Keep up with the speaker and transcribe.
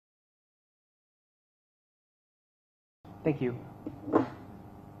Thank you.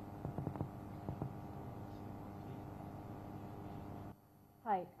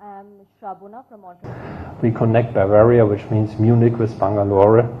 Hi, I'm Shabuna from Montreal. We connect Bavaria, which means Munich, with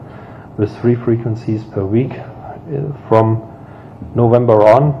Bangalore, with 3 frequencies per week from November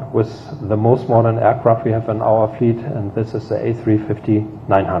on, with the most modern aircraft we have in our fleet, and this is the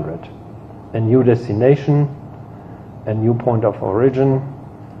A350-900. A new destination, a new point of origin,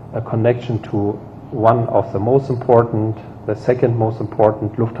 a connection to one of the most important, the second most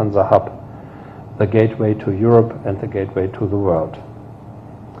important Lufthansa hub, the gateway to Europe and the gateway to the world.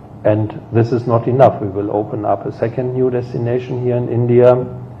 And this is not enough. We will open up a second new destination here in India,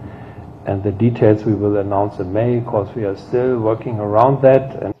 and the details we will announce in May, because we are still working around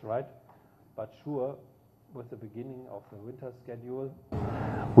that. And right, but sure, with the beginning of the winter schedule,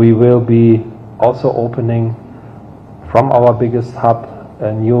 we will be also opening from our biggest hub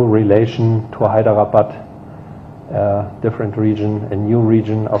a new relation to Hyderabad, different region, a new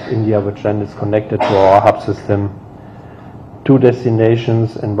region of India, which then is connected to our hub system. 2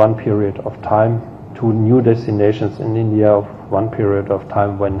 destinations in one period of time, 2 new destinations in India of one period of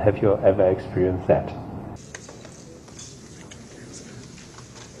time. When have you ever experienced that?